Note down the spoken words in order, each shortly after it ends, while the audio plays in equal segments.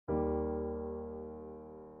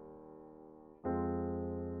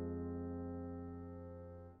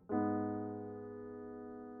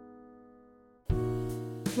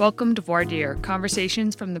Welcome to Voir Dire,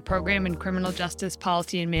 conversations from the program in criminal justice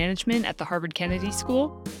policy and management at the Harvard Kennedy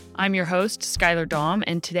School. I'm your host, Skylar Daum,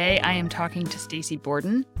 and today I am talking to Stacey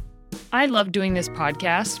Borden. I love doing this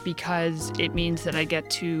podcast because it means that I get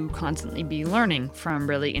to constantly be learning from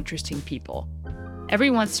really interesting people. Every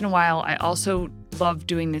once in a while, I also love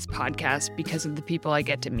doing this podcast because of the people I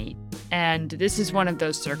get to meet. And this is one of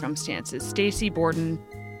those circumstances. Stacey Borden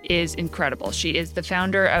is incredible. She is the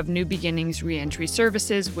founder of New Beginnings Reentry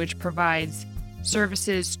Services, which provides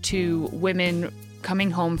services to women coming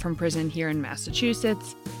home from prison here in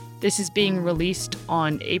Massachusetts. This is being released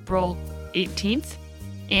on April 18th.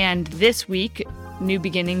 And this week, New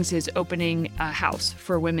Beginnings is opening a house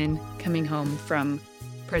for women coming home from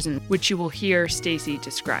prison, which you will hear Stacey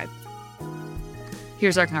describe.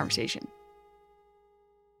 Here's our conversation.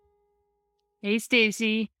 Hey,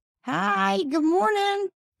 Stacey. Hi, good morning.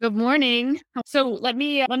 Good morning. So let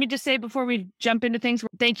me just say before we jump into things,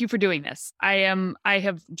 thank you for doing this. I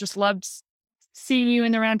have just loved seeing you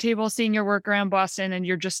in the round table, seeing your work around Boston, and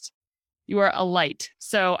you are a light.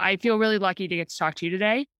 So I feel really lucky to get to talk to you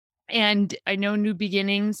today. And I know New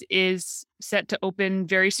Beginnings is set to open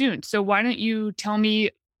very soon. So why don't you tell me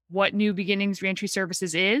what New Beginnings Reentry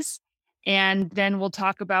Services is, and then we'll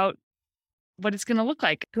talk about what it's going to look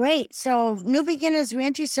like. Great. So New Beginners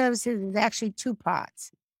Reentry Services is actually two parts.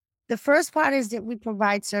 The first part is that we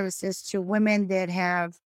provide services to women that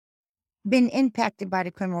have been impacted by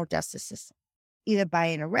the criminal justice system, either by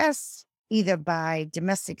an arrest, either by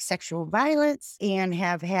domestic sexual violence, and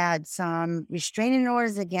have had some restraining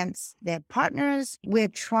orders against their partners. We're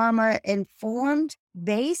trauma-informed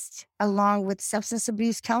based, along with substance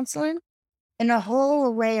abuse counseling, and a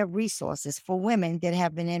whole array of resources for women that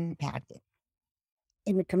have been impacted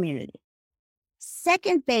in the community.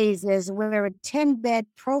 Second phase is we're a 10-bed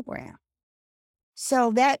program.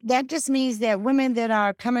 So that just means that women that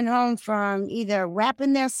are coming home from either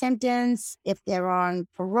wrapping their sentence, if they're on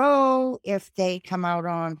parole, if they come out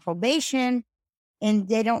on probation, and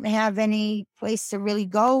they don't have any place to really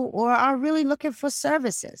go or are really looking for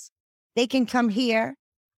services, they can come here,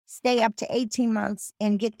 stay up to 18 months,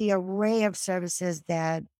 and get the array of services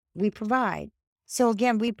that we provide. So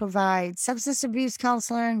again, we provide substance abuse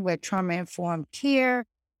counseling, we're trauma-informed care,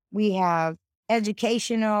 we have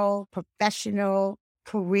educational, professional,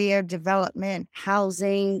 career development,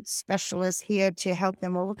 housing specialists here to help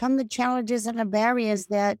them overcome the challenges and the barriers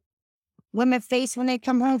that women face when they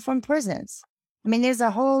come home from prisons. I mean, there's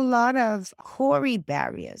a whole lot of CORI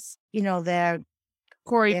barriers,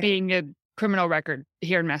 CORI being a criminal record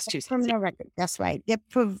here in Massachusetts. Criminal record, that's right. That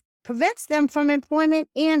prevents them from employment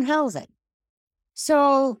and housing.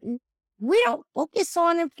 So we don't focus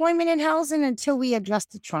on employment and housing until we address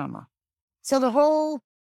the trauma. So the whole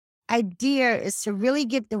idea is to really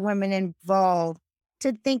get the women involved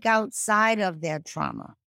to think outside of their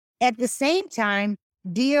trauma. At the same time,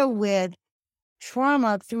 deal with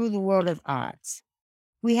trauma through the world of arts.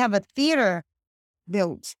 We have a theater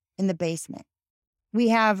built in the basement. We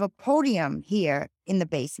have a podium here in the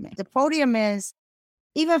basement. The podium is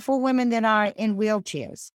even for women that are in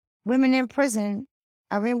wheelchairs. Women in prison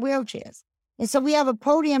are in wheelchairs. And so we have a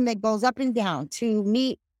podium that goes up and down to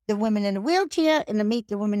meet the women in the wheelchair and to meet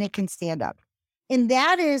the women that can stand up. And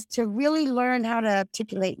that is to really learn how to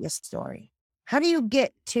articulate your story. How do you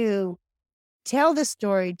get to tell the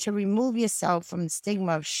story to remove yourself from the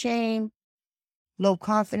stigma of shame, low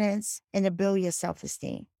confidence, and to build your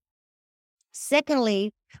self-esteem?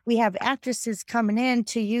 Secondly, we have actresses coming in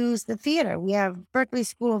to use the theater. We have Berkeley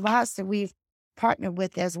School of Arts that we've partnered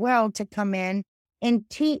with as well to come in and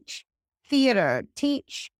teach theater,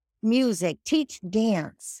 teach music, teach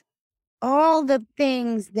dance, all the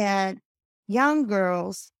things that young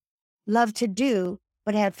girls love to do,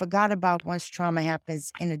 but had forgot about once trauma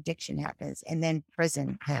happens and addiction happens and then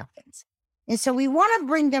prison happens. And so we want to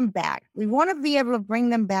bring them back. We want to be able to bring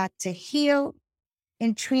them back to heal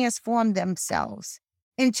and transform themselves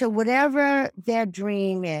into whatever their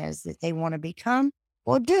dream is that they want to become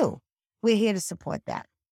or do. We're here to support that.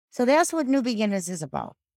 So that's what New Beginners is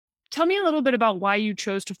about. Tell me a little bit about why you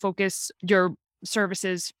chose to focus your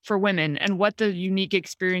services for women and what the unique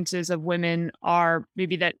experiences of women are.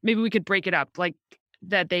 Maybe we could break it up, like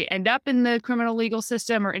that they end up in the criminal legal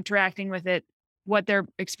system or interacting with it, what their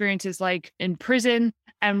experience is like in prison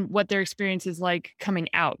and what their experience is like coming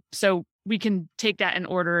out. So we can take that in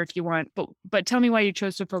order if you want, but tell me why you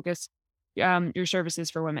chose to focus your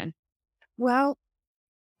services for women. Well,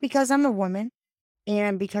 because I'm a woman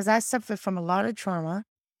and because I suffered from a lot of trauma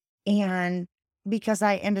and because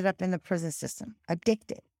I ended up in the prison system,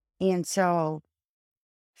 addicted. And so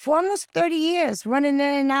for almost 30 years, running in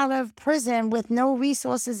and out of prison with no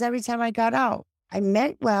resources every time I got out. I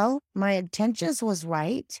meant well. My intentions was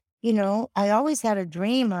right. I always had a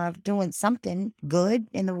dream of doing something good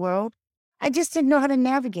in the world. I just didn't know how to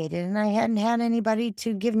navigate it, and I hadn't had anybody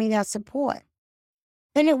to give me that support.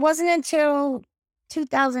 And it wasn't until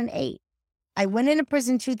 2008. I went into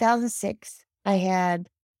prison in 2006. I had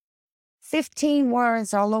 15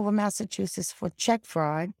 warrants all over Massachusetts for check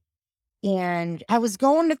fraud. And I was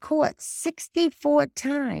going to court 64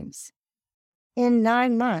 times in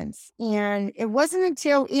 9 months. And it wasn't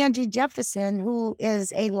until Angie Jefferson, who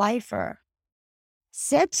is a lifer,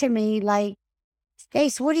 said to me, like,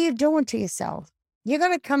 Stace, what are you doing to yourself? You're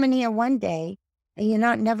going to come in here one day and you're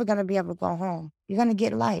not never going to be able to go home. You're going to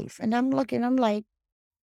get life. And I'm like,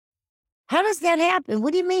 how does that happen?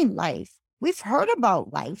 What do you mean life? We've heard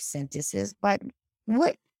about life sentences, but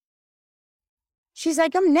what? She's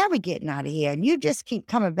like, I'm never getting out of here. And you just keep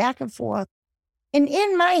coming back and forth. And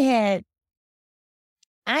in my head,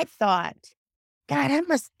 I thought, God,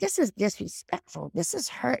 this is disrespectful. This is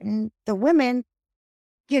hurting the women.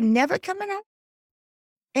 You're never coming out.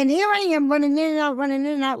 And here I am running in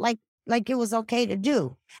and out like it was okay to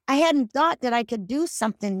do. I hadn't thought that I could do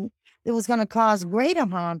something that was going to cause greater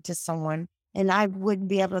harm to someone and I wouldn't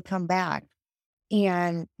be able to come back.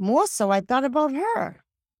 And more so, I thought about her.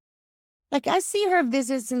 Like, I see her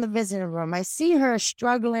visits in the visiting room. I see her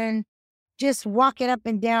struggling, just walking up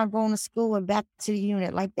and down, going to school and back to the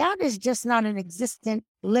unit. Like, that is just not an existent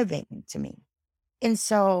living to me. And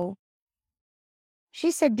so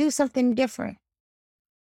she said, do something different.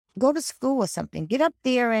 Go to school or something. Get up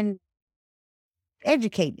there and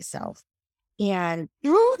educate yourself. And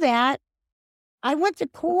through that, I went to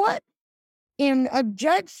court, and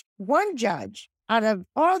one judge out of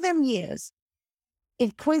all them years, in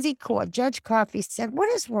Quincy Court, Judge Coffey said, what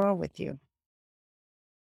is wrong with you?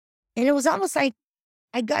 And it was almost like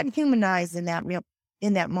I got humanized in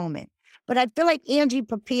that moment. But I feel like Angie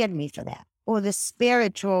prepared me for that, or the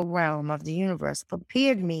spiritual realm of the universe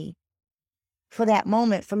prepared me for that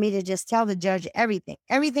moment, for me to just tell the judge everything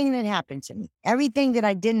that happened to me, everything that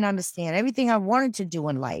I didn't understand, everything I wanted to do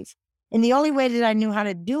in life. And the only way that I knew how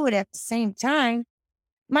to do it at the same time,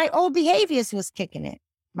 my old behaviors was kicking in.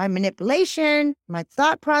 My manipulation, my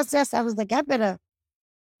thought process. I was like, I better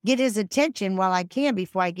get his attention while I can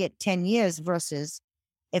before I get 10 years versus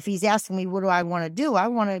if he's asking me, what do I want to do? I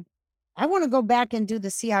want to go back and do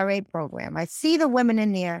the CRA program. I see the women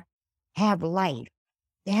in there have life.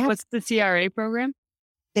 What's the CRA program?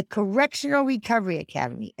 The Correctional Recovery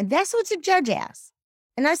Academy. And that's what the judge asked.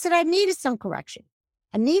 And I said, I needed some correction.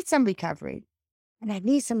 I need some recovery. And I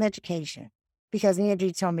need some education, because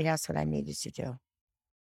Andrew told me that's what I needed to do.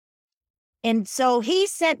 And so he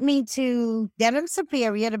sent me to Dedham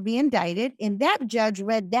Superior to be indicted. And that judge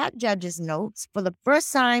read that judge's notes. For the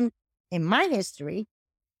first time in my history,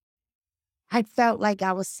 I felt like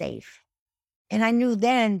I was safe. And I knew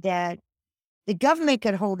then that the government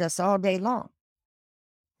could hold us all day long.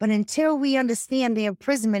 But until we understand the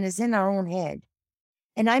imprisonment is in our own head.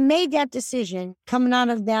 And I made that decision coming out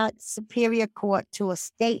of that Superior Court to a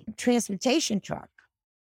state transportation truck.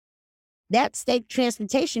 That state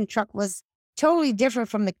transportation truck was totally different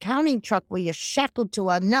from the county truck, where you're shackled to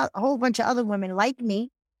a whole bunch of other women like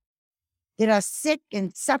me that are sick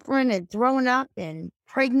and suffering and throwing up and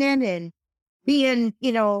pregnant and being,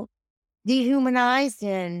 dehumanized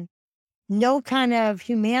and no kind of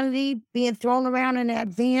humanity, being thrown around in that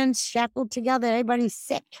van, shackled together. Everybody's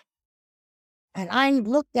sick. And I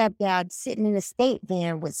looked at that sitting in a state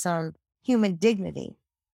van with some human dignity.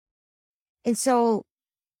 And so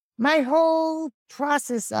my whole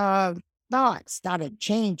process of thought started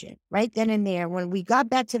changing right then and there. When we got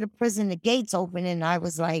back to the prison, the gates opened, and I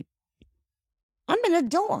was like, I'm in a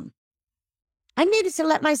dorm. I needed to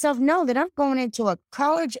let myself know that I'm going into a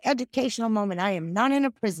college educational moment. I am not in a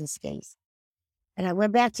prison space. And I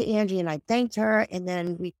went back to Angie and I thanked her. And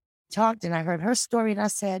then we talked and I heard her story. And I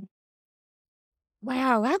said,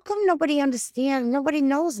 wow, how come nobody understands? Nobody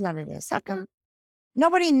knows none of this. How come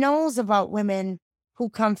nobody knows about women who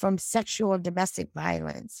come from sexual domestic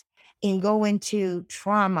violence and go into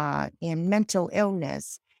trauma and mental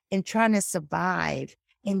illness and trying to survive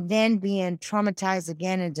and then being traumatized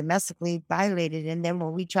again and domestically violated? And then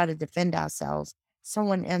when we try to defend ourselves,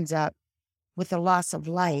 someone ends up with a loss of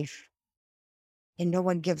life and no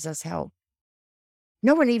one gives us help.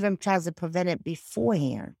 No one even tries to prevent it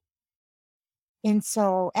beforehand. And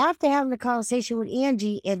so after having a conversation with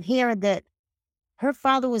Angie and hearing that her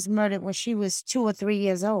father was murdered when she was 2 or 3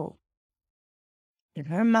 years old, and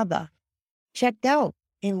her mother checked out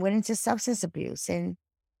and went into substance abuse, and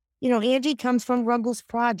Angie comes from Ruggles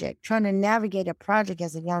Project, trying to navigate a project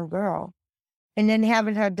as a young girl, and then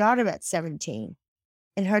having her daughter at 17.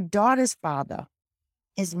 And her daughter's father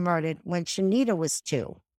is murdered when Shanita was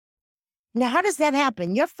 2. Now, how does that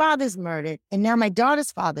happen? Your father's murdered, and now my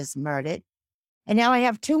daughter's father's murdered. And now I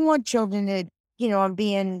have 2 more children that, are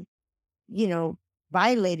being,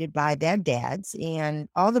 violated by their dads. And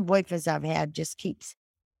all the boyfriends I've had just keeps,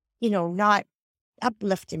 not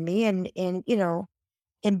uplifting me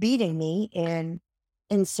and beating me.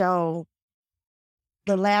 And so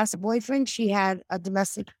the last boyfriend, she had a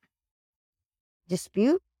domestic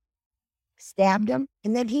dispute, stabbed him,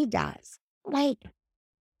 and then he dies. Like,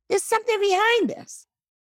 there's something behind this.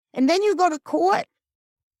 And then you go to court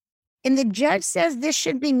and the judge says this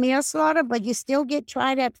should be manslaughter, but you still get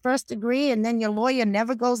tried at first degree, and then your lawyer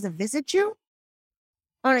never goes to visit you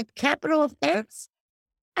on a capital offense.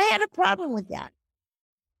 I had a problem with that.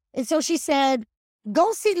 And so she said,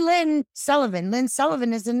 go see Lynn Sullivan. Lynn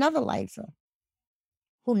Sullivan is another lifer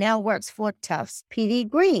who now works for Tufts PD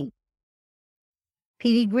Green.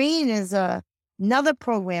 PD Green is another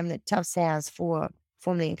program that Tufts has for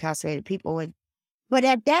formerly incarcerated people. But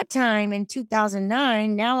at that time in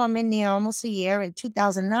 2009, now I'm in there almost a year, in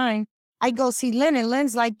 2009, I go see Lynn, and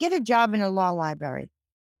Lynn's like, get a job in a law library.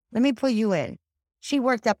 Let me put you in. She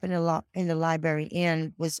worked up in the library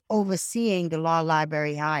and was overseeing the law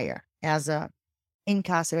library hire as a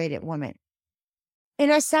incarcerated woman.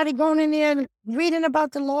 And I started going in there and reading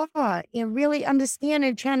about the law and really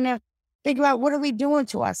understanding, trying to figure out what are we doing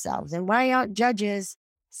to ourselves and why aren't judges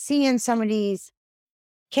seeing some of these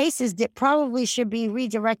cases that probably should be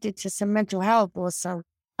redirected to some mental health or some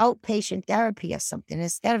outpatient therapy or something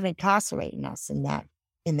instead of incarcerating us in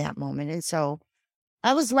that moment. And so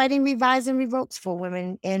I was writing revise and revokes for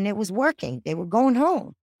women, and it was working. They were going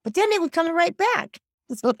home, but then they were coming right back.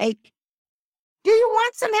 It's like, do you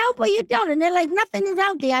want some help or you don't? And they're like, nothing is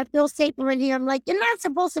out there. I feel safer in here. I'm like, you're not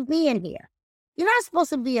supposed to be in here. You're not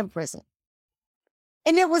supposed to be in prison.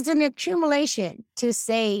 And it was an accumulation to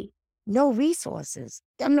say no resources.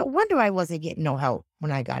 No wonder I wasn't getting no help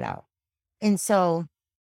when I got out. And so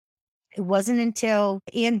it wasn't until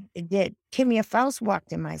that Kimya Faust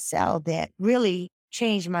walked in my cell that really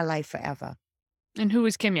changed my life forever. And who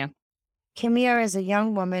is Kimya? Kimya is a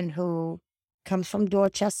young woman who comes from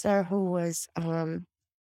Dorchester, who was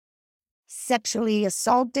sexually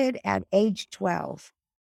assaulted at age 12,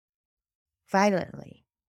 violently.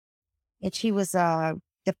 And she was a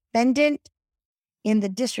defendant in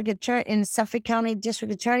the Suffolk County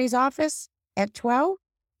District Attorney's Office at 12.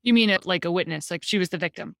 You mean it like a witness, like she was the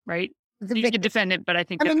victim, right? You could defend it, but I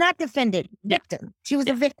think... not defendant, victim. She was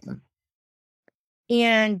a victim.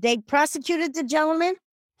 And they prosecuted the gentleman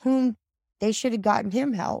whom they should have gotten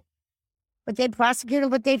him help. But they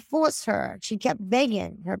prosecuted, but they forced her. She kept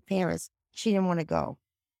begging her parents. She didn't want to go.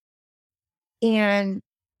 And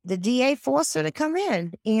the DA forced her to come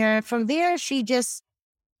in. And from there, she just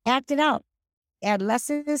acted out.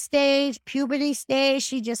 Adolescent stage, puberty stage,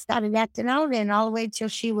 she just started acting out, and all the way till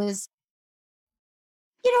she was,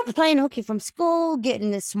 playing hooky from school, getting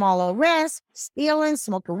the small arrests, stealing,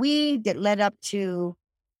 smoking weed that led up to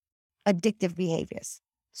addictive behaviors,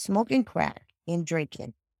 smoking crack and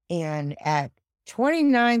drinking. And at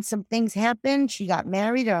 29, some things happened. She got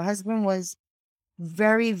married. Her husband was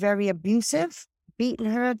very, very abusive, beating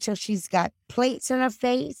her till she's got plates in her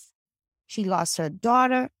face. She lost her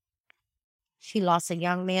daughter. She lost a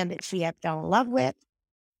young man that she had fell in love with,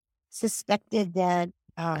 suspected that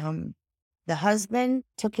the husband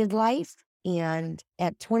took his life. And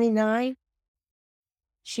at 29,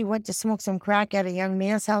 she went to smoke some crack at a young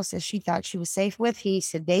man's house that she thought she was safe with. He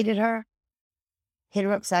sedated her, hit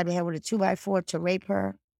her upside the head with a 2x4 to rape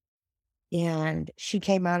her. And she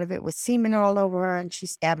came out of it with semen all over her, and she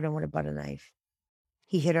stabbed him with a butter knife.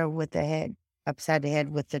 He hit her with the head, upside the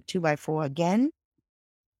head with the 2x4 again.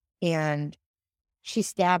 And she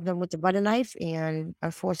stabbed him with the butter knife, and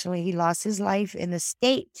unfortunately, he lost his life in the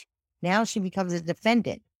state. Now she becomes a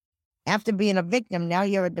defendant. After being a victim, now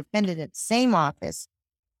you're a defendant at the same office.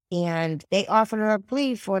 And they offered her a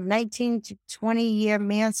plea for 19 to 20-year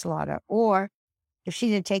manslaughter, or if she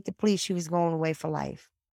didn't take the plea, she was going away for life.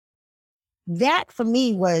 That, for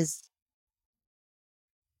me, was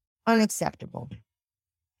unacceptable.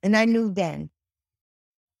 And I knew then.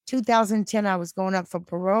 2010, I was going up for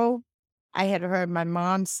parole. I had heard my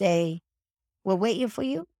mom say, we're waiting for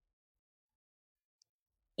you.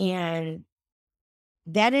 And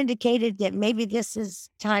that indicated that maybe this is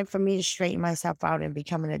time for me to straighten myself out and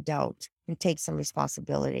become an adult and take some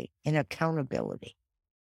responsibility and accountability.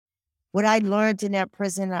 What I learned in that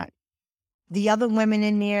prison, The other women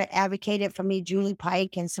in there advocated for me, Julie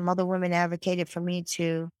Pike and some other women advocated for me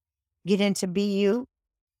to get into BU,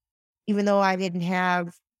 even though I didn't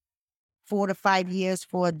have 4 to 5 years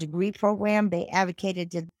for a degree program. They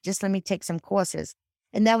advocated to just let me take some courses.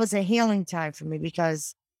 And that was a healing time for me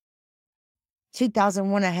because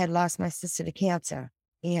 2001, I had lost my sister to cancer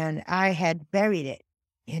and I had buried it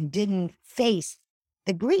and didn't face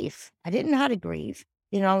the grief. I didn't know how to grieve.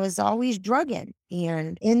 I was always drugging.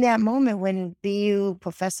 And in that moment when BU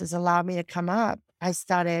professors allowed me to come up, I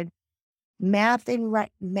started math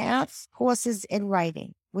courses and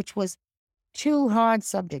writing, which was 2 hard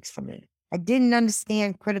subjects for me. I didn't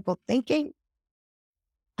understand critical thinking.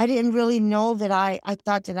 I didn't really know that I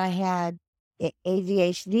thought that I had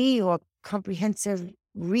ADHD or comprehensive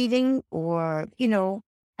reading or,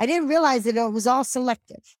 I didn't realize that it was all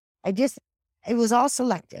selective. It was all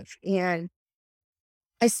selective. And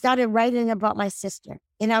I started writing about my sister.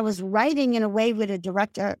 And I was writing in a way where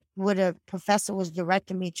a professor was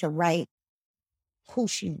directing me to write who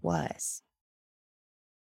she was.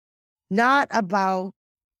 Not about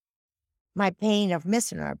my pain of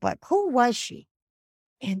missing her, but who was she?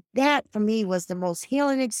 And that for me was the most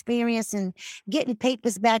healing experience, and getting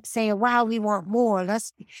papers back saying, wow, we want more.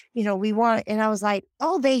 We want, and I was like,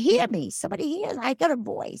 oh, they hear me. Somebody hears, I got a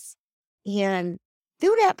voice. And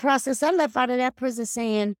through that process, I left out of that prison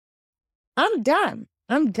saying, I'm done.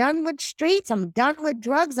 I'm done with streets. I'm done with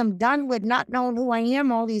drugs. I'm done with not knowing who I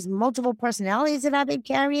am, all these multiple personalities that I've been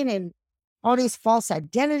carrying and all these false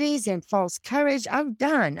identities and false courage. I'm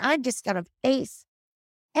done. I just got to face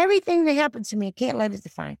everything that happened to me. I can't let it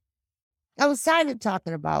define. I was tired of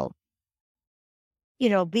talking about,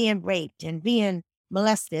 being raped and being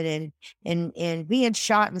molested and being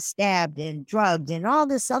shot and stabbed and drugged and all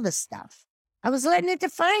this other stuff. I was letting it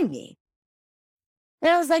define me.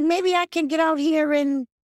 And I was like, maybe I can get out here and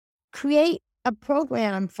create a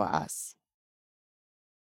program for us.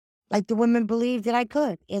 Like the women believed that I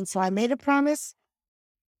could. And so I made a promise.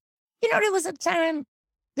 There was a time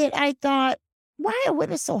that I thought, why are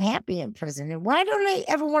women so happy in prison? And why don't they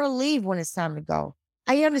ever want to leave when it's time to go?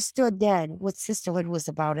 I understood then what sisterhood was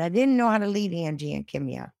about. I didn't know how to lead Angie and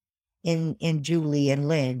Kimia and Julie and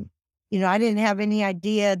Lynn. I didn't have any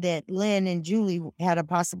idea that Lynn and Julie had a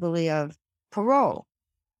possibility of parole.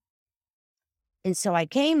 And so I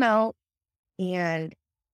came out, and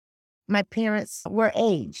my parents were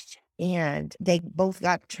aged and they both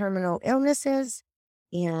got terminal illnesses.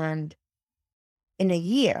 And in a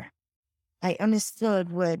year, I understood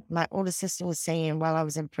what my older sister was saying while I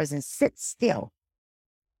was in prison. Sit still.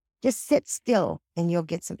 Just sit still and you'll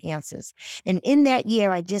get some answers. And in that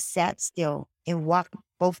year, I just sat still and walked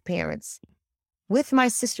both parents with my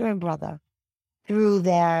sister and brother through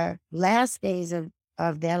their last days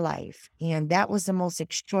of their life. And that was the most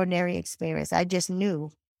extraordinary experience. I just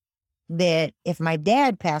knew that if my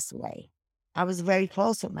dad passed away, I was very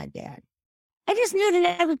close with my dad. I just knew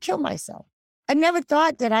that I would kill myself. I never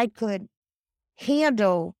thought that I could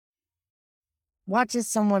handle watching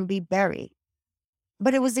someone be buried.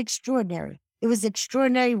 But it was extraordinary. It was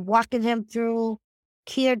extraordinary walking him through,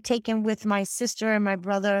 caretaking with my sister and my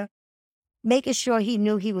brother, making sure he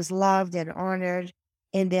knew he was loved and honored,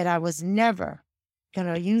 and that I was never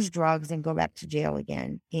going to use drugs and go back to jail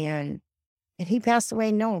again. And he passed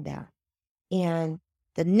away knowing that. And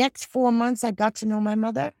the next 4 months, I got to know my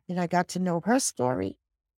mother, and I got to know her story.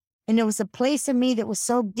 And there was a place in me that was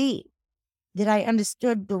so deep that I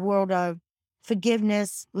understood the world of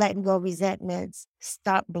forgiveness, letting go of resentments,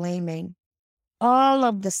 stop blaming, all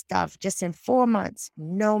of the stuff just in 4 months,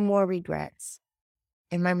 no more regrets.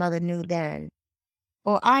 And my mother knew then,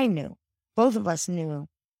 or I knew, both of us knew,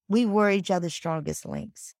 we were each other's strongest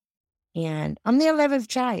links. And I'm the 11th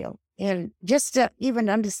child. And just to even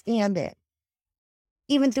understand it,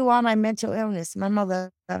 even through all my mental illness, my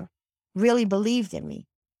mother really believed in me.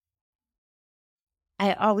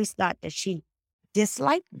 I always thought that she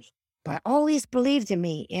disliked me, but always believed in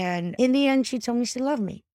me. And in the end, she told me she loved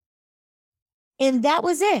me. And that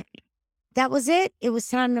was it. That was it. It was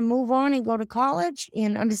time to move on and go to college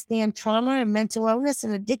and understand trauma and mental illness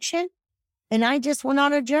and addiction. And I just went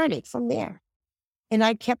on a journey from there. And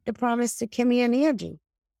I kept the promise to Kimia and Angie.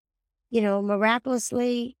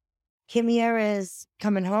 Miraculously, Kimia is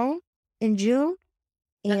coming home in June.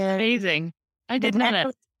 That's amazing. I did know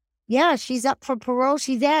that. Yeah, she's up for parole.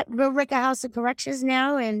 She's at Billerica House of Corrections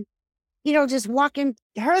now. And, just walking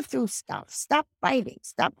her through stuff. Stop fighting.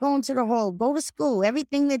 Stop going to the hole. Go to school.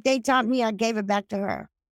 Everything that they taught me, I gave it back to her.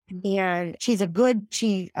 And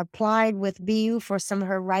she applied with BU for some of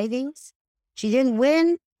her writings. She didn't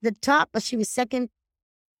win the top, but she was second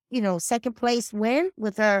place win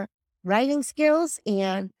with her writing skills,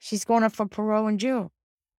 and she's going up for parole in June.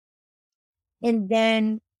 And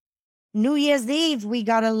then New Year's Eve, we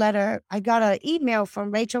got a letter. I got an email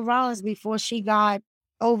from Rachel Rollins before she got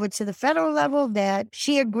over to the federal level that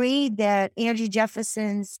she agreed that Angie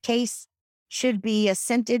Jefferson's case should be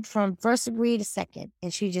assented from first degree to second.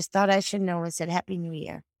 And she just thought I should know and said, Happy New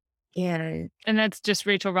Year. And that's just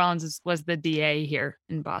Rachel Rollins was the DA here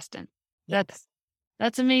in Boston. Yes.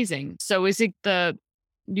 That's amazing. So is it the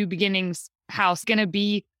New Beginnings house going to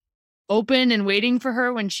be open and waiting for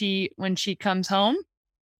her when she comes home?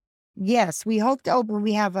 Yes, we hope to open.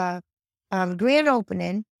 We have a grand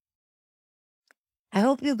opening. I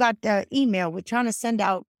hope you got the email. We're trying to send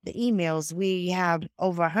out the emails. We have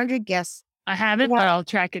over 100 guests. I haven't, but I'll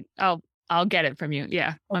track it. I'll get it from you.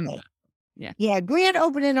 Yeah. Okay. Yeah. Grand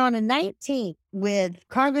opening on the 19th with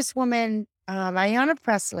Congresswoman Ayanna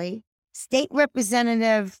Pressley, State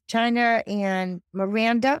Representative China and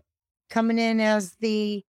Miranda coming in as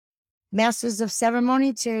the masters of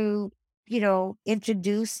ceremony to,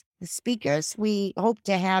 introduce the speakers. We hope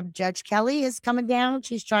to have Judge Kelly is coming down.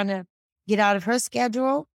 She's trying to get out of her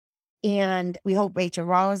schedule. And we hope Rachel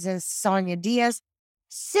Rollins and Sonia Diaz,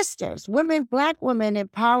 sisters, women, Black women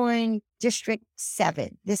empowering District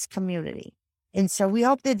 7, this community. And so we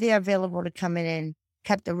hope that they're available to come in and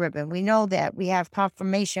cut the ribbon. We know that we have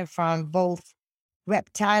confirmation from both Rep.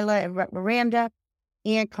 Tyler and Rep. Miranda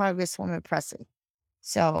and Congresswoman Pressley.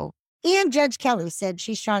 So, and Judge Kelly said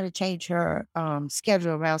she's trying to change her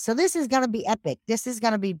schedule around. So this is going to be epic. This is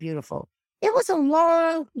going to be beautiful. It was a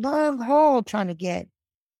long, long haul trying to get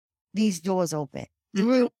these doors open.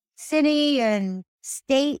 Through city and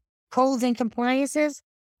state codes and compliances,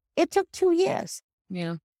 it took 2 years.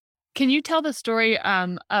 Yeah. Can you tell the story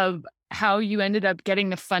of how you ended up getting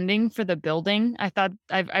the funding for the building? I thought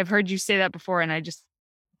I've heard you say that before, and it's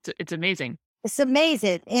amazing. It's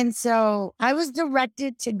amazing. And so I was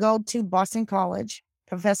directed to go to Boston College.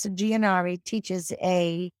 Professor Gianari teaches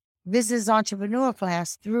a business entrepreneur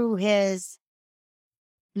class through his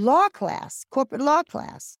law class, corporate law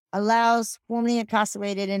class, allows formerly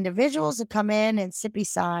incarcerated individuals to come in and sit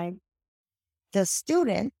beside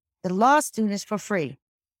the law students for free.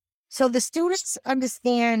 So the students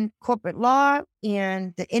understand corporate law,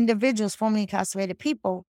 and the individuals, formerly incarcerated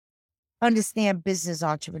people, understand business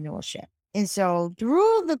entrepreneurship. And so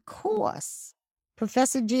through the course,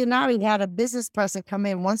 Professor Gianari had a business person come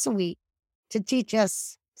in once a week to teach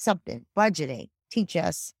us something, budgeting, teach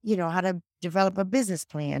us, how to develop a business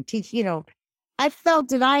plan, I felt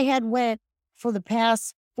that I had went for the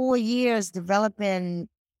past 4 years developing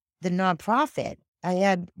the nonprofit.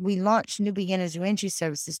 We launched New Beginners Reentry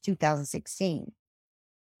Services 2016.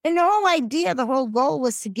 And the whole idea, the whole goal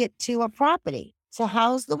was to get to a property to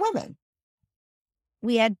house the women.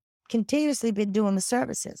 We had continuously been doing the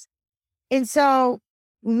services. And so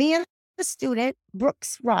me and the student,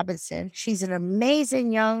 Brooks Robinson, she's an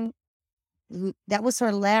amazing that was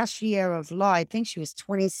her last year of law. I think she was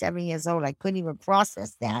 27 years old. I couldn't even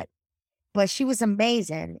process that, but she was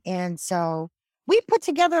amazing. And so we put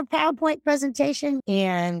together a PowerPoint presentation,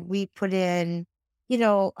 and we put in,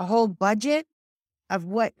 a whole budget of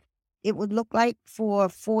what it would look like for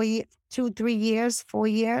 4 years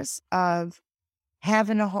of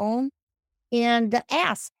having a home. And the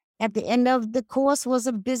ask at the end of the course was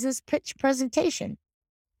a business pitch presentation.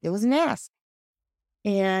 There was an ask.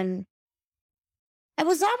 And I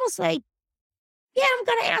was almost like, yeah, I'm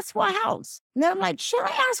going to ask for a house. And then I'm like, should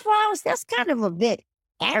I ask for a house? That's kind of a bit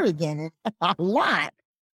arrogant and a lot.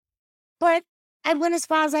 But I went as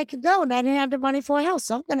far as I could go, and I didn't have the money for a house.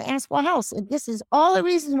 So I'm going to ask for a house. And this is all the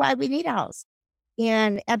reasons why we need a house.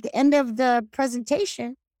 And at the end of the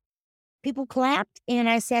presentation, people clapped, and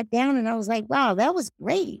I sat down and I was like, wow, that was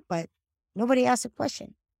great. But nobody asked a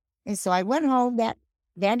question. And so I went home that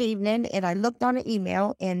evening, and I looked on the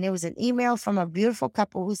email, and there was an email from a beautiful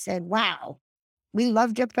couple who said, wow, we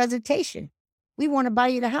loved your presentation. We want to buy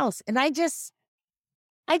you the house. And I just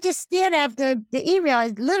stared after the email,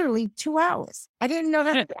 literally 2 hours. I didn't know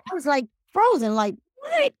how, I was like frozen, like,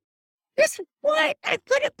 what? What? I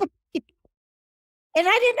couldn't believe. And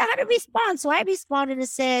I didn't know how to respond. So I responded and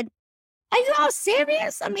said, are you all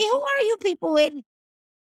serious? I mean, who are you people? And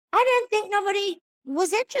I didn't think nobody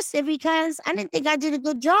was interested because I didn't think I did a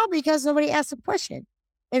good job because nobody asked a question.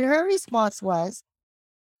 And her response was,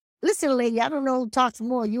 listen, lady, I don't know who talks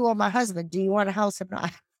more, you or my husband. Do you want a house or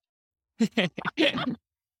not?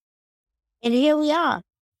 And here we are,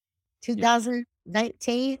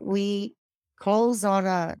 2019. We closed on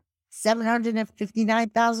a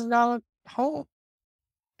 $759,000 home,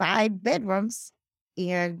 5 bedrooms,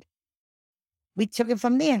 and we took it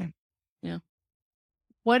from there. Yeah.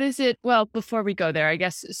 What is it? Well, before we go there, I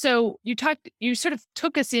guess. So you sort of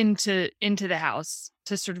took us into the house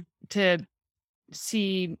to sort of to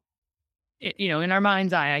see, in our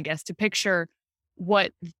mind's eye, I guess, to picture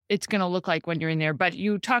what it's going to look like when you're in there. But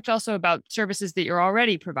you talked also about services that you're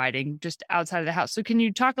already providing just outside of the house. So can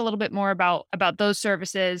you talk a little bit more about those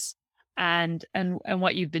services and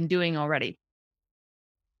what you've been doing already?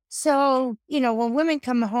 So, when women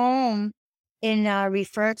come home and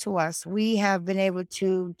refer to us, we have been able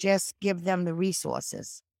to just give them the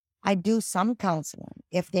resources. I do some counseling.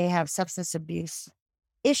 If they have substance abuse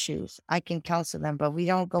issues, I can counsel them, but we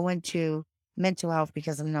don't go into mental health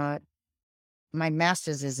because my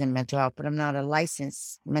master's is in mental health, but I'm not a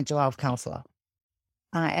licensed mental health counselor.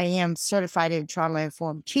 I am certified in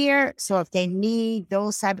trauma-informed care. So if they need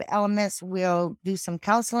those type of elements, we'll do some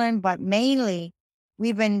counseling, but mainly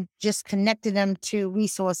we've been just connecting them to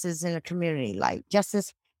resources in the community, like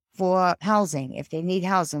Justice for Housing. If they need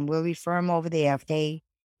housing, we'll refer them over there. If they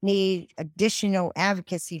need additional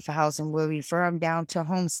advocacy for housing, we'll refer them down to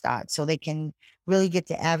Home Start so they can really get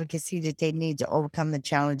the advocacy that they need to overcome the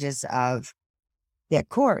challenges of their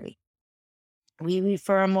quarry. We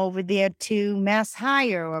refer them over there to Mass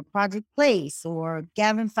Hire or Project Place or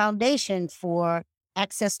Gavin Foundation for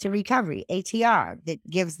Access to Recovery, ATR, that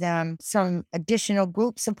gives them some additional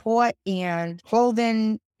group support and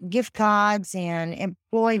clothing, gift cards, and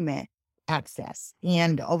employment access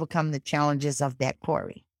and overcome the challenges of that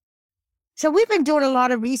quarry. So we've been doing a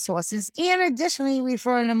lot of resources and additionally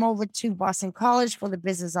referring them over to Boston College for the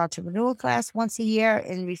business entrepreneur class once a year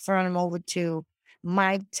and referring them over to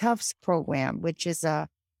My Tufts program, which is a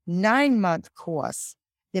 9-month course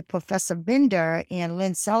that Professor Binder and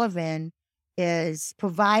Lynn Sullivan is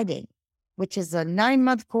providing, which is a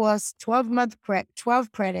 9-month course,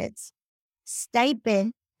 12 credits,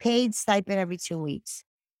 stipend, paid stipend every 2 weeks.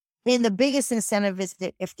 And the biggest incentive is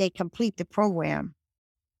that if they complete the program,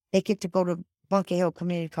 they get to go to Bunker Hill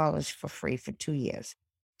Community College for free for 2 years.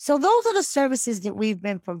 So those are the services that we've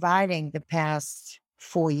been providing the past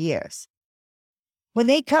 4 years. When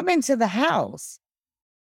they come into the house,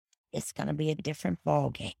 it's going to be a different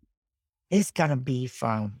ballgame. It's going to be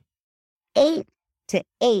from 8 to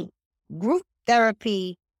 8 group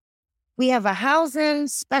therapy. We have a housing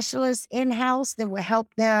specialist in-house that will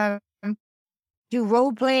help them do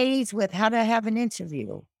role plays with how to have an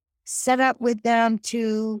interview, set up with them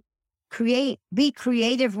to be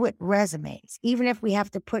creative with resumes, even if we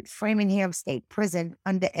have to put Framingham State Prison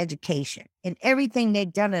under education and everything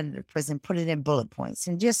they've done under the prison, put it in bullet points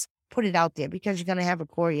and just put it out there because you're going to have a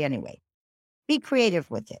query anyway. Be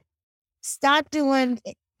creative with it. Start doing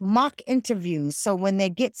mock interviews. So when they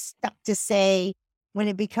get stuck to say, when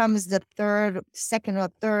it becomes the second or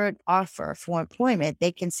third offer for employment,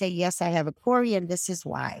 they can say, yes, I have a query and this is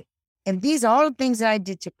why. And these are all the things that I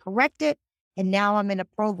did to correct it. And now I'm in a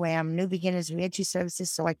program, New Beginners Reentry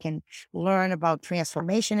Services, so I can learn about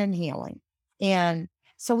transformation and healing. And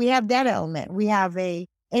so we have that element. We have a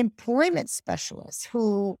employment specialist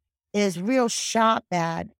who is real sharp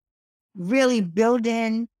at really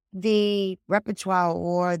building the repertoire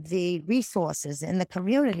or the resources in the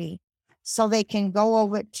community so they can go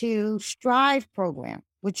over to Strive program,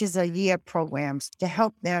 which is a year program to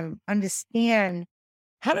help them understand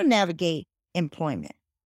how to navigate employment.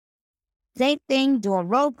 Same thing, doing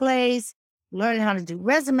role plays, learning how to do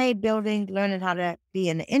resume building, learning how to be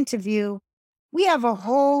in an interview. We have a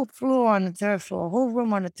whole floor on the third floor, a whole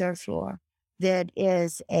room on the third floor that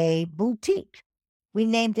is a boutique. We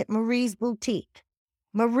named it Marie's Boutique.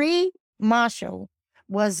 Marie Marshall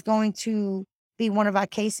was going to be one of our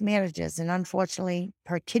case managers, and unfortunately,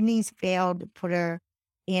 her kidneys failed to put her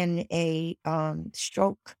in a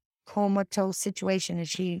stroke comatose situation, and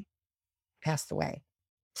she passed away.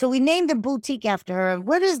 So we named the boutique after her.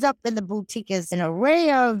 What is up in the boutique is an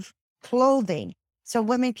array of clothing so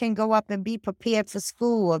women can go up and be prepared for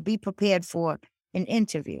school or be prepared for an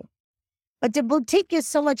interview. But the boutique is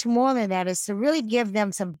so much more than that. It's to really give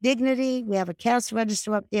them some dignity. We have a cash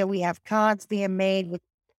register up there. We have cards being made with,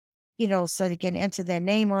 so they can enter their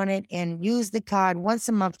name on it and use the card once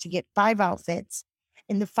a month to get 5 outfits.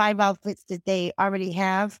 And the 5 outfits that they already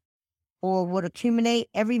have or would accumulate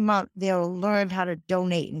every month, they'll learn how to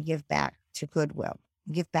donate and give back to Goodwill,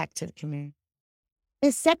 give back to the community.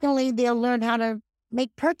 And secondly, they'll learn how to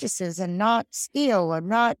make purchases and not steal or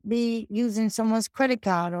not be using someone's credit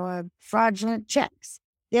card or fraudulent checks.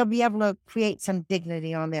 They'll be able to create some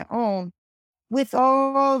dignity on their own with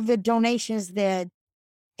all the donations that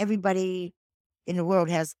everybody in the world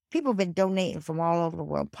has. People have been donating from all over the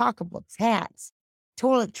world, pocketbooks, hats,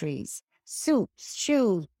 toiletries, suits,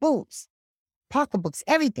 shoes, boots, pocketbooks,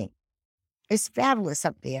 everything. It's fabulous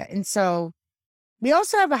up there. And so we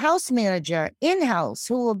also have a house manager in-house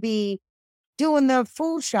who will be doing the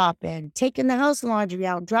food shopping, taking the house laundry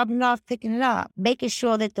out, dropping it off, picking it up, making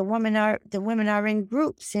sure that the women are in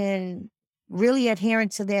groups and really adhering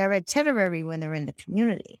to their itinerary when they're in the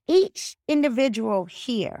community. Each individual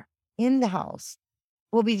here in the house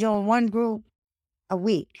will be doing one group a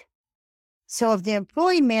week. So if the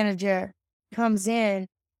employee manager comes in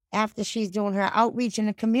after she's doing her outreach in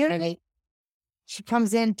the community, she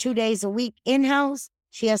comes in 2 days a week in-house.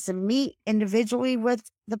 She has to meet individually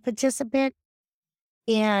with the participant.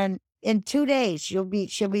 And in 2 days, she'll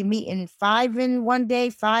be meeting 5 in one day,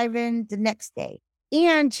 5 in the next day.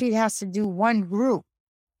 And she has to do one group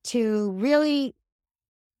to really,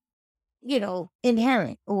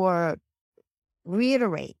 inherit or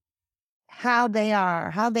reiterate how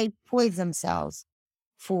they poise themselves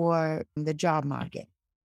for the job market.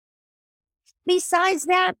 Besides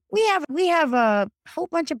that, we have a whole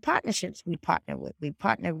bunch of partnerships we partner with. We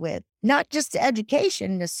partner with not just the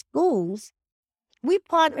education, the schools. We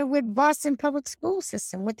partner with Boston Public School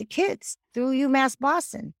System, with the kids through UMass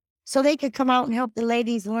Boston, so they could come out and help the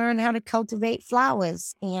ladies learn how to cultivate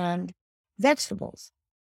flowers and vegetables.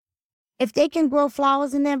 If they can grow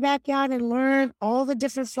flowers in their backyard and learn all the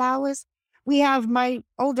different flowers, we have my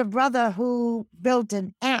older brother who built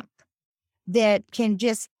an app that can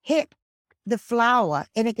just hit the flower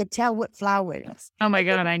and it could tell what flower it is. Oh my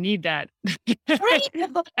God, I need that. Right?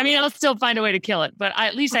 I mean, I'll still find a way to kill it, but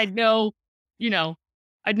at least I'd know,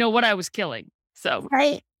 I'd know what I was killing. So,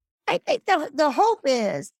 right. I think the hope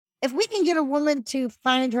is if we can get a woman to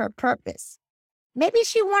find her purpose, maybe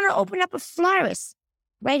she want to open up a florist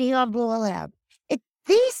right here on Blue Lab.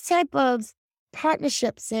 These type of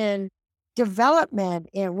partnerships in development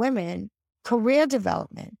in women, career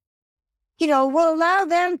development, will allow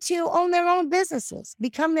them to own their own businesses,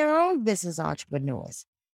 become their own business entrepreneurs.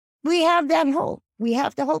 We have that hope. We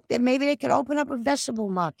have the hope that maybe they could open up a vegetable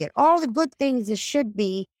market, all the good things that should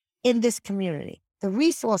be in this community, the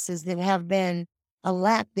resources that have been a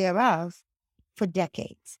lack thereof for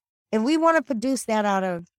decades. And we want to produce that out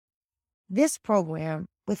of this program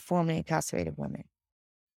with formerly incarcerated women.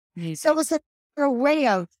 Amazing. So it's a way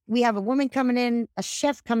of, we have a woman coming in, a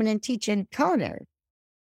chef coming in teaching culinary.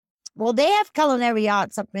 Well, they have culinary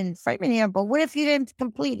arts up in Framingham, but what if you didn't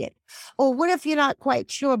complete it? Or what if you're not quite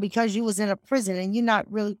sure because you was in a prison and you're not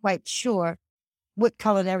really quite sure what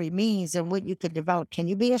culinary means and what you could develop? Can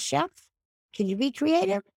you be a chef? Can you be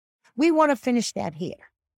creative? We want to finish that here.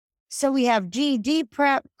 So we have GED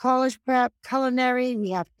prep, college prep, culinary,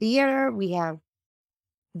 we have theater, we have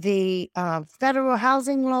the Federal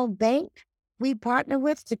Housing Loan Bank we partner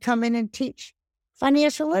with to come in and teach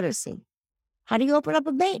financial literacy. How do you open up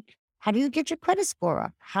a bank? How do you get your credit score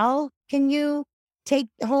up? How can you take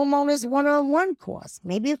the homeowners one-on-one course?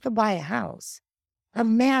 Maybe you could buy a house.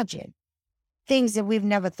 Imagine things that we've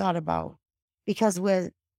never thought about because we're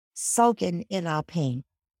sulking in our pain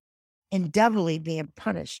and doubly being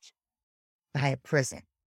punished by a prison.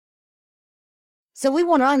 So we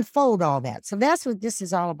want to unfold all that. So that's what this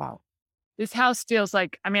is all about. This house feels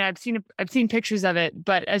like, I mean, I've seen pictures of it,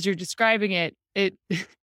 but as you're describing it,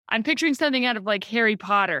 I'm picturing something out of like Harry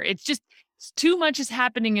Potter. It's too much is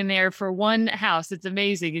happening in there for one house. It's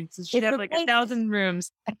amazing. It should have like 1,000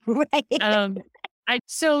 rooms. Right.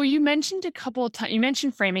 So you mentioned a couple of times, you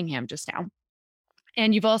mentioned Framingham just now,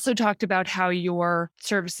 and you've also talked about how your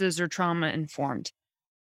services are trauma informed.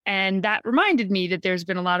 And that reminded me that there's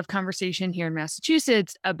been a lot of conversation here in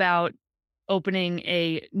Massachusetts about opening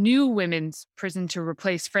a new women's prison to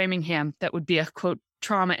replace Framingham that would be a, quote,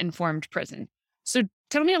 trauma-informed prison. So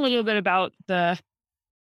tell me a little bit about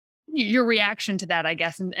your reaction to that, I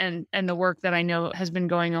guess, and the work that I know has been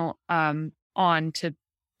going on to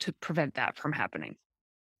prevent that from happening.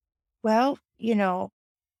 Well,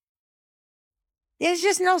 there's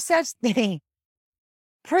just no such thing.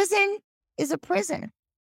 Prison is a prison.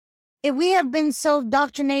 If we have been so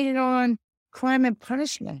indoctrinated on crime and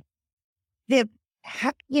punishment, that,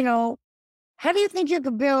 how do you think you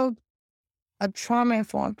could build a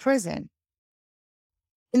trauma-informed prison?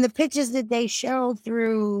 In the pictures that they show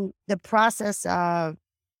through the process of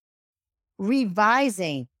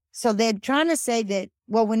revising, so they're trying to say that,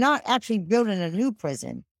 well, we're not actually building a new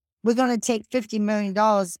prison. We're going to take $50 million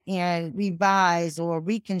and revise or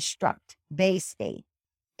reconstruct Bay State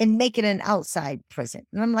and make it an outside prison.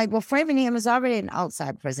 And I'm like, well, Framingham is already an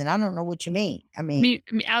outside prison. I don't know what you mean. I mean,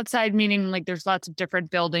 outside meaning like there's lots of different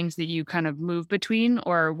buildings that you kind of move between,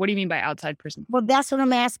 or what do you mean by outside prison? Well, that's what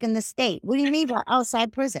I'm asking the state. What do you mean by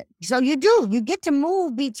outside prison? So you get to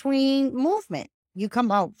move between movement. You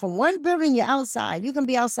come out from one building, you're outside. You can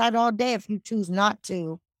be outside all day if you choose not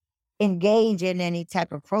to engage in any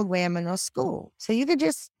type of programming or school. So you can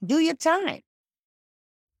just do your time.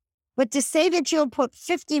 But to say that you'll put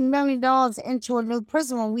 $50 million into a new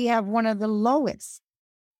prison when we have one of the lowest,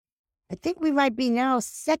 I think we might be now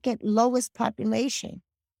second lowest population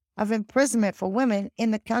of imprisonment for women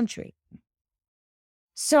in the country.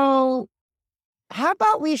 So how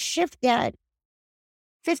about we shift that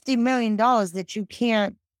 $50 million that you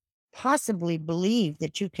can't possibly believe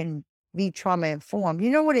that you can be trauma informed? You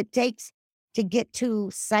know what it takes to get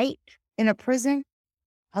to sight in a prison?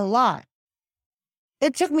 A lot.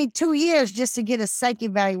 It took me 2 years just to get a psych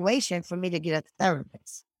evaluation for me to get a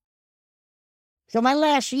therapist. So my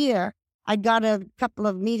last year, I got a couple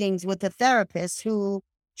of meetings with a therapist who,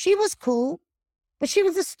 she was cool, but she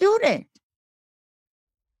was a student.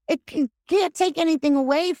 It can't take anything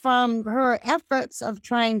away from her efforts of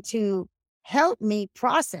trying to help me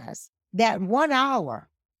process that 1 hour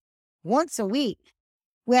once a week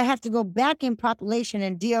where I have to go back in population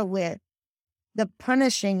and deal with the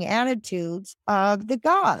punishing attitudes of the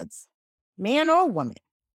gods, man or woman.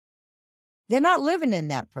 They're not living in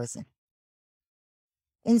that prison.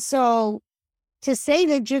 And so to say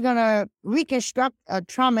that you're going to reconstruct a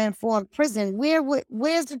trauma-informed prison,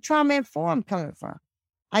 where's the trauma-informed coming from?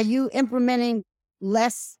 Are you implementing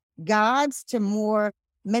less gods to more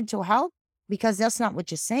mental health? Because that's not what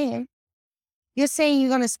you're saying. You're saying you're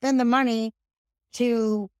going to spend the money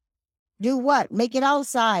to do what? Make it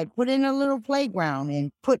outside, put in a little playground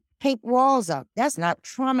and put pink walls up. That's not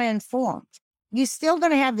trauma informed. You're still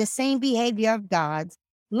going to have the same behavior of gods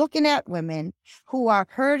looking at women who are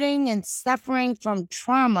hurting and suffering from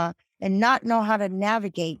trauma and not know how to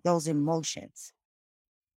navigate those emotions.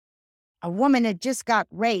 A woman that just got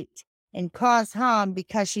raped and caused harm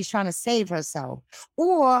because she's trying to save herself,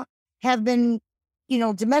 or have been,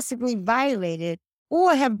 domestically violated,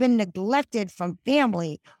 or have been neglected from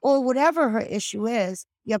family, or whatever her issue is,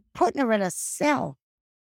 you're putting her in a cell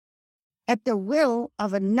at the will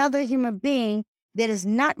of another human being that is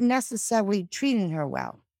not necessarily treating her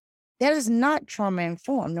well. That is not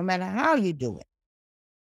trauma-informed, no matter how you do it.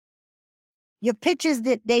 Your pictures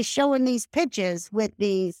that they show in these pictures with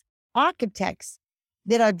these architects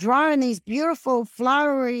that are drawing these beautiful,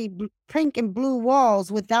 flowery, pink and blue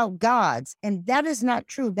walls without gods, and that is not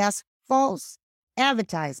true. That's false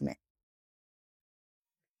advertisement.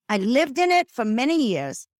 I lived in it for many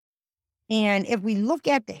years. And if we look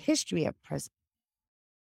at the history of prison,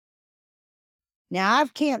 now I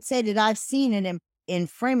can't say that I've seen it in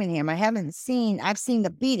Framingham. I've seen the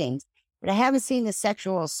beatings, but I haven't seen the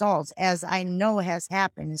sexual assaults as I know has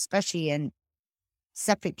happened, especially in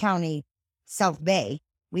Suffolk County, South Bay.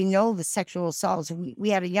 We know the sexual assaults. We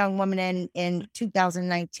had a young woman in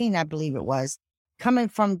 2019, I believe it was, coming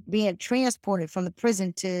from being transported from the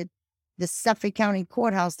prison to the Suffolk County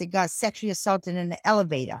courthouse that got sexually assaulted in the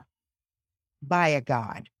elevator by a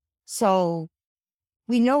god. So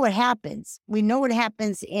we know what happens. We know what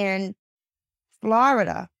happens in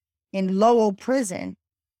Florida, in Lowell Prison.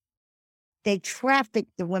 They traffic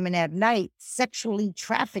the women at night, sexually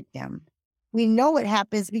traffic them. We know what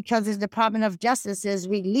happens because the Department of Justice is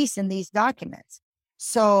releasing these documents.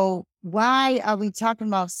 So why are we talking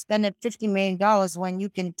about spending $50 million when you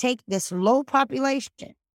can take this low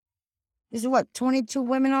population? This is what, 22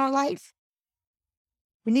 women on life?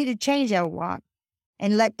 We need to change that walk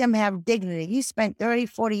and let them have dignity. You spent 30,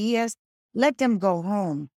 40 years, let them go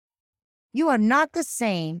home. You are not the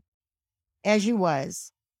same as you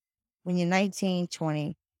was when you're 19,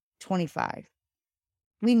 20, 25.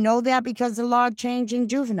 We know that because the law changed in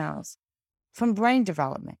juveniles from brain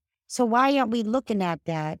development. So why aren't we looking at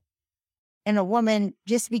that in a woman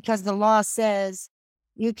just because the law says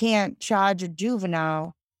you can't charge a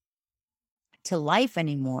juvenile to life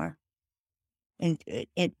anymore?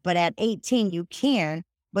 But at 18 you can,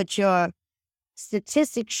 but your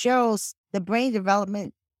statistics shows the brain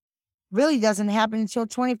development really doesn't happen until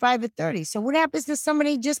 25 or 30. So what happens to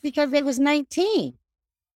somebody just because they was 19?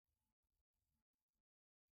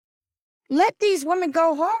 Let these women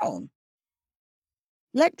go home.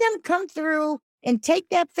 Let them come through and take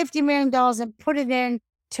that $50 million and put it in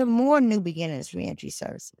to more new beginners reentry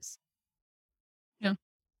services. Yeah.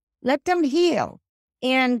 Let them heal.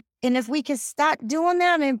 And if we can start doing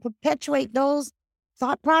that and perpetuate those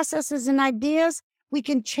thought processes and ideas, we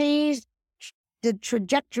can change the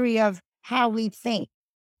trajectory of how we think.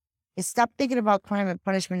 And stop thinking about crime and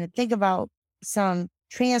punishment and think about some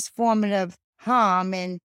transformative harm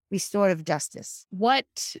and restorative justice.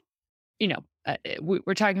 What,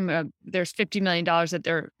 we're talking about there's $50 million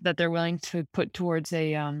that they're willing to put towards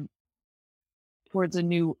a towards a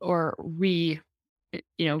new or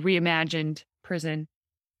reimagined prison,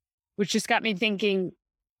 which just got me thinking,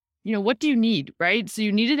 what do you need, right? So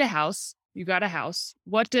you needed a house, you got a house.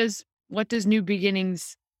 What does New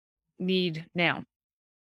Beginnings need now?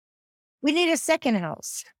 We need a second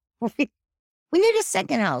house. We need a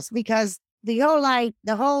second house because the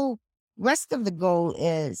whole rest of the goal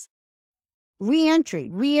is reentry,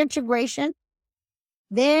 reintegration,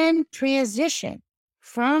 then transition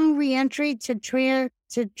from reentry to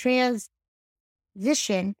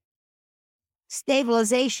transition,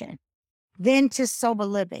 stabilization, then to sober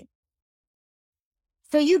living.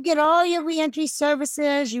 So you get all your reentry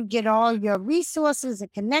services, you get all your resources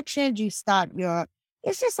and connections,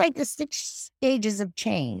 it's just like the 6 stages of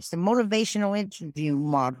change, the motivational interview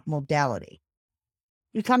modality.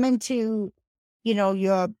 You come into,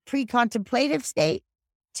 your pre-contemplative state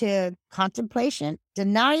to contemplation,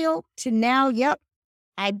 denial to now, yep,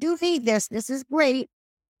 I do need this. This is great.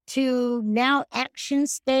 To now action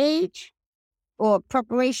stage or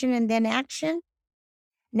preparation and then action.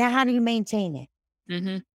 Now, how do you maintain it?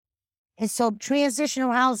 Mm-hmm. And so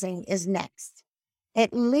transitional housing is next,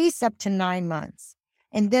 at least up to 9 months.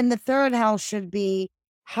 And then the third house should be,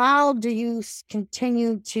 how do you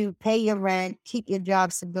continue to pay your rent, keep your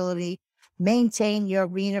job stability, maintain your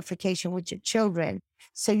reunification with your children,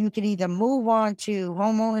 so you can either move on to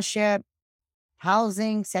home ownership,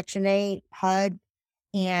 housing, Section 8, HUD,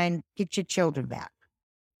 and get your children back.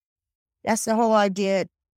 That's the whole idea.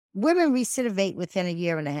 Women recidivate within a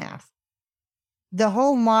year and a half. The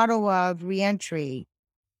whole model of reentry,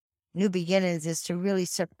 New Beginnings, is to really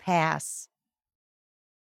surpass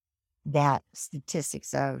that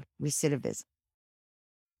statistics of recidivism.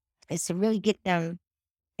 It's to really get them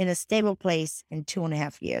in a stable place in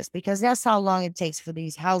 2.5 years, because that's how long it takes for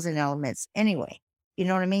these housing elements anyway. You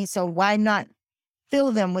know what I mean? So why not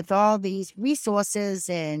fill them with all these resources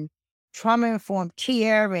and trauma-informed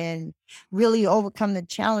care and really overcome the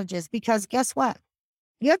challenges? Because guess what?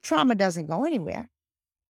 Your trauma doesn't go anywhere.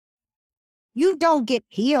 You don't get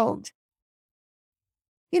healed.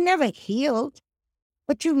 You're never healed,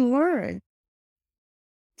 but you learn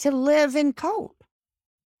to live and cope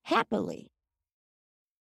happily.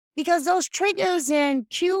 Because those triggers and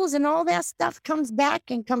cues and all that stuff comes back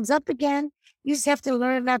and comes up again. You just have to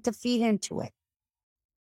learn not to feed into it.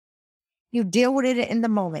 You deal with it in the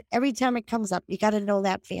moment. Every time it comes up, you got to know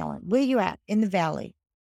that feeling. Where you at in the valley?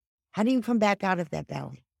 How do you come back out of that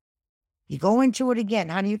valley? You go into it again.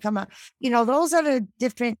 How do you come out? Those are the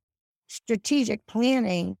different strategic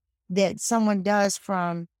planning that someone does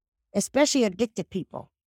from, especially addicted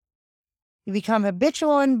people. You become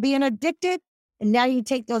habitual in being addicted, and now you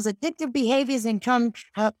take those addictive behaviors and come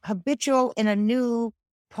habitual in a new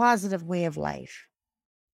positive way of life.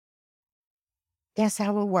 That's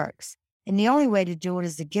how it works. And the only way to do it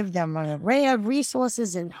is to give them an array of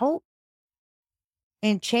resources and hope,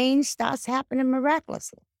 and change starts happening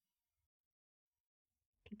miraculously.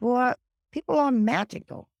 People are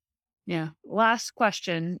magical. Yeah. Last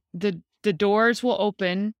question. The doors will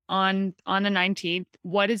open on the 19th.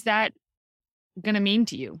 What is that going to mean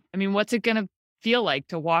to you? I mean, what's it going to feel like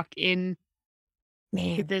to walk in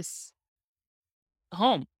to this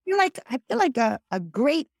home? I feel like a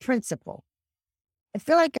great principal. I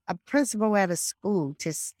feel like a principal at a school,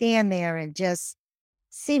 to stand there and just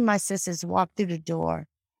see my sisters walk through the door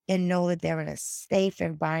and know that they're in a safe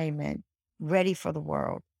environment, ready for the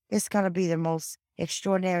world. It's going to be the most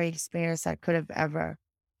extraordinary experience I could have ever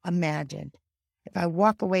imagined. If I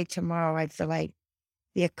walk away tomorrow, I feel like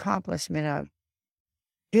the accomplishment of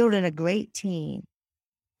building a great team,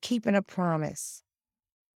 keeping a promise,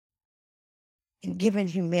 and giving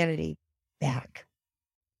humanity back.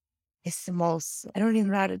 It's the most, I don't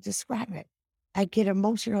even know how to describe it. I get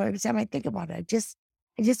emotional every time I think about it. I just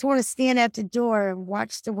want to stand at the door and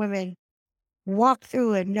watch the women walk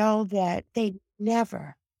through and know that they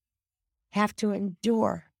never have to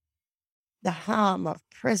endure the harm of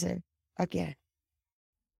prison again.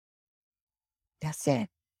 That's it.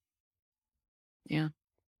 Yeah.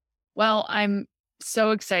 Well, I'm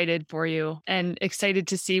so excited for you and excited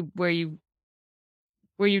to see where you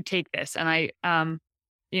take this. And I, on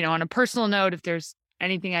a personal note, if there's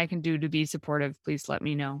anything I can do to be supportive, please let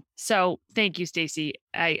me know. So thank you, Stacey.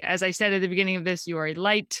 As I said at the beginning of this, you are a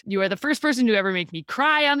light. You are the first person to ever make me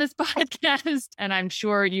cry on this podcast. And I'm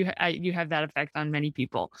sure you have that effect on many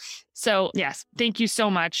people. So yes, thank you so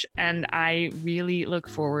much. And I really look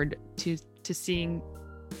forward to seeing,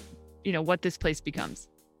 what this place becomes.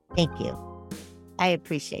 Thank you. I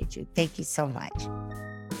appreciate you. Thank you so much.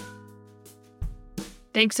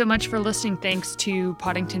 Thanks so much for listening. Thanks to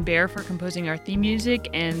Poddington Bear for composing our theme music,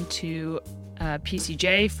 and to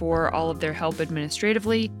PCJ for all of their help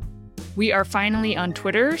administratively. We are finally on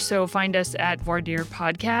Twitter, so find us at Voir Dire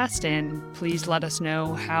Podcast, and please let us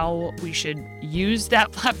know how we should use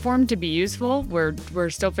that platform to be useful. We're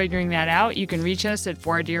still figuring that out. You can reach us at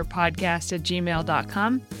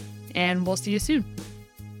voirdirepodcast@gmail.com, and we'll see you soon.